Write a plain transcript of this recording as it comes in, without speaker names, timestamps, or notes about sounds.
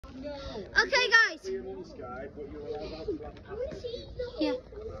Okay, guys. Yeah.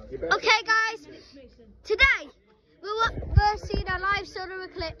 Okay, guys. Today we're seeing a live solar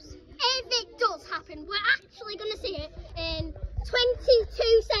eclipse. If it does happen, we're actually going to see it in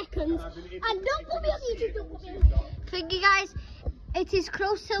 22 seconds. And don't put me on YouTube. Don't put me on YouTube. Thank you, guys. It is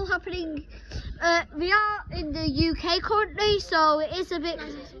close to happening. We are in the UK currently, so it is a bit.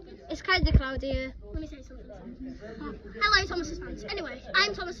 It's kind of cloudy here. Let me say something. Hello, Thomas's fans. Anyway,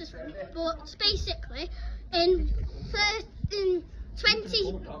 I'm Thomas's friend, but basically, in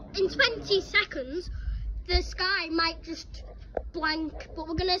 20 seconds, the sky might just blank. But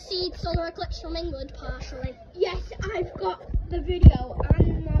we're gonna see the solar eclipse from England partially. Yes, I've got the video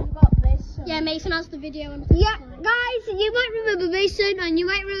and I've got this. Yeah, Mason has the video. And Yeah, guys, you might remember Mason and you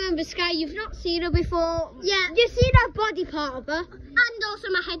might remember Sky. You've not seen her before. Yeah, you've seen her body part of her. and also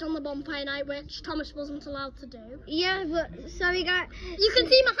my head on the bonfire night, which Thomas wasn't allowed to do. Yeah, but sorry, guys. You can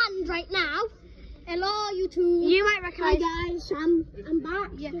see my hand right now. Hello, YouTube. You might recognise. Hi guys, I'm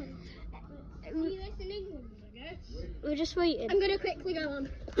back. Yeah. England, We're just waiting. I'm gonna quickly go on.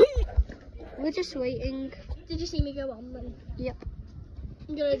 We're just waiting. Did you see me go on then? Yep.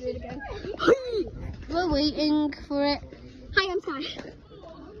 I'm gonna do it again. We're waiting for it. Hi, I'm Sky.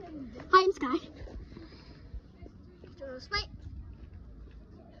 Hi, I'm Sky. Just wait.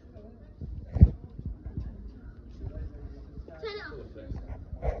 Turn it off.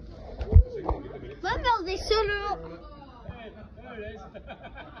 When will this solar up?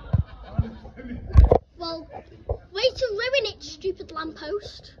 Well, way to ruin it, stupid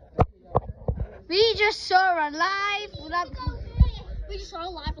lamppost. We just saw a live We just saw a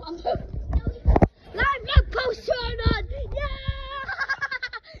live lamppost. lamppost turn on. Yeah!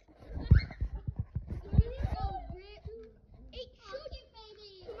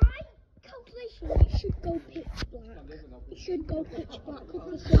 It should go pitch black. It should go pitch black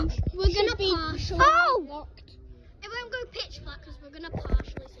because the sun We're gonna be partially locked. It won't go pitch black because we're gonna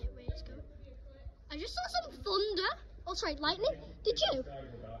partially see where it's going. I just saw some thunder. Oh, sorry, lightning. Did you?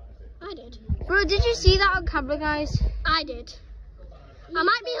 I did. Bro, did you see that on camera, guys? I did. I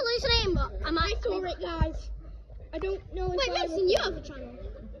might be hallucinating, but I might. I saw it, guys. I don't know if Wait, I Mason, you have a channel.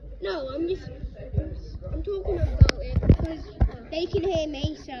 No, I'm talking about it because they can hear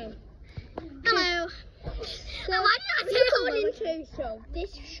me, so. Hello. So Oh, I'm not doing it. too, so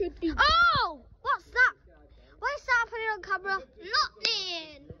this should be. Oh! What's that? What is that happening on camera?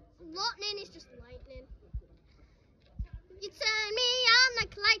 Lightning. Lightning is just lightning. You turn me on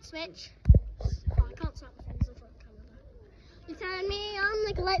like a light switch. Oh, I can't stop my fingers in front of the camera. You turn me on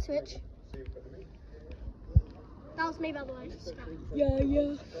like a light switch. That was me, by the way. Yeah.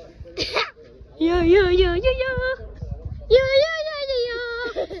 Yeah, yeah, yeah, yeah, yeah. Yeah, yeah, yeah, yeah,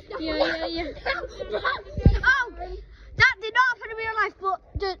 yeah. Yeah, yeah, yeah. Oh, that did not happen in real life, but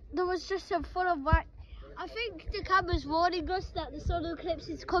there was just some fun of white. I think the camera's warning us that the solar eclipse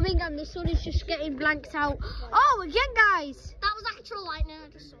is coming and the sun is just getting blanked out. Oh, again, guys. That was actual lightning, I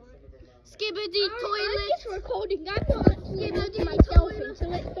just saw it. Skibbity I'm toilet. just recording. I'm not actually recording myself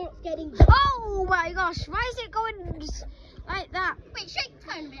until it starts getting. Oh my gosh, why is it going just like that? Wait, shake the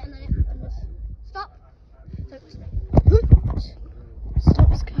phone a bit and then it happens. Stop.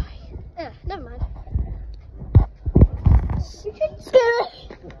 Stop, Sky. Never mind. Scary.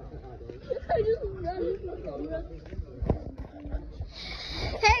 I just ran into the camera.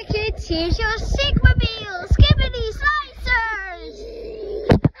 Take it, here's your Sigmobile, Skibbity Slicers!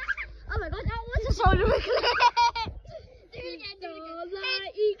 Oh my god, that was a solar eclipse! Do it again, do it again. Solar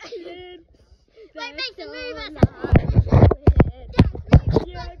eclipse. Wait, make the move us.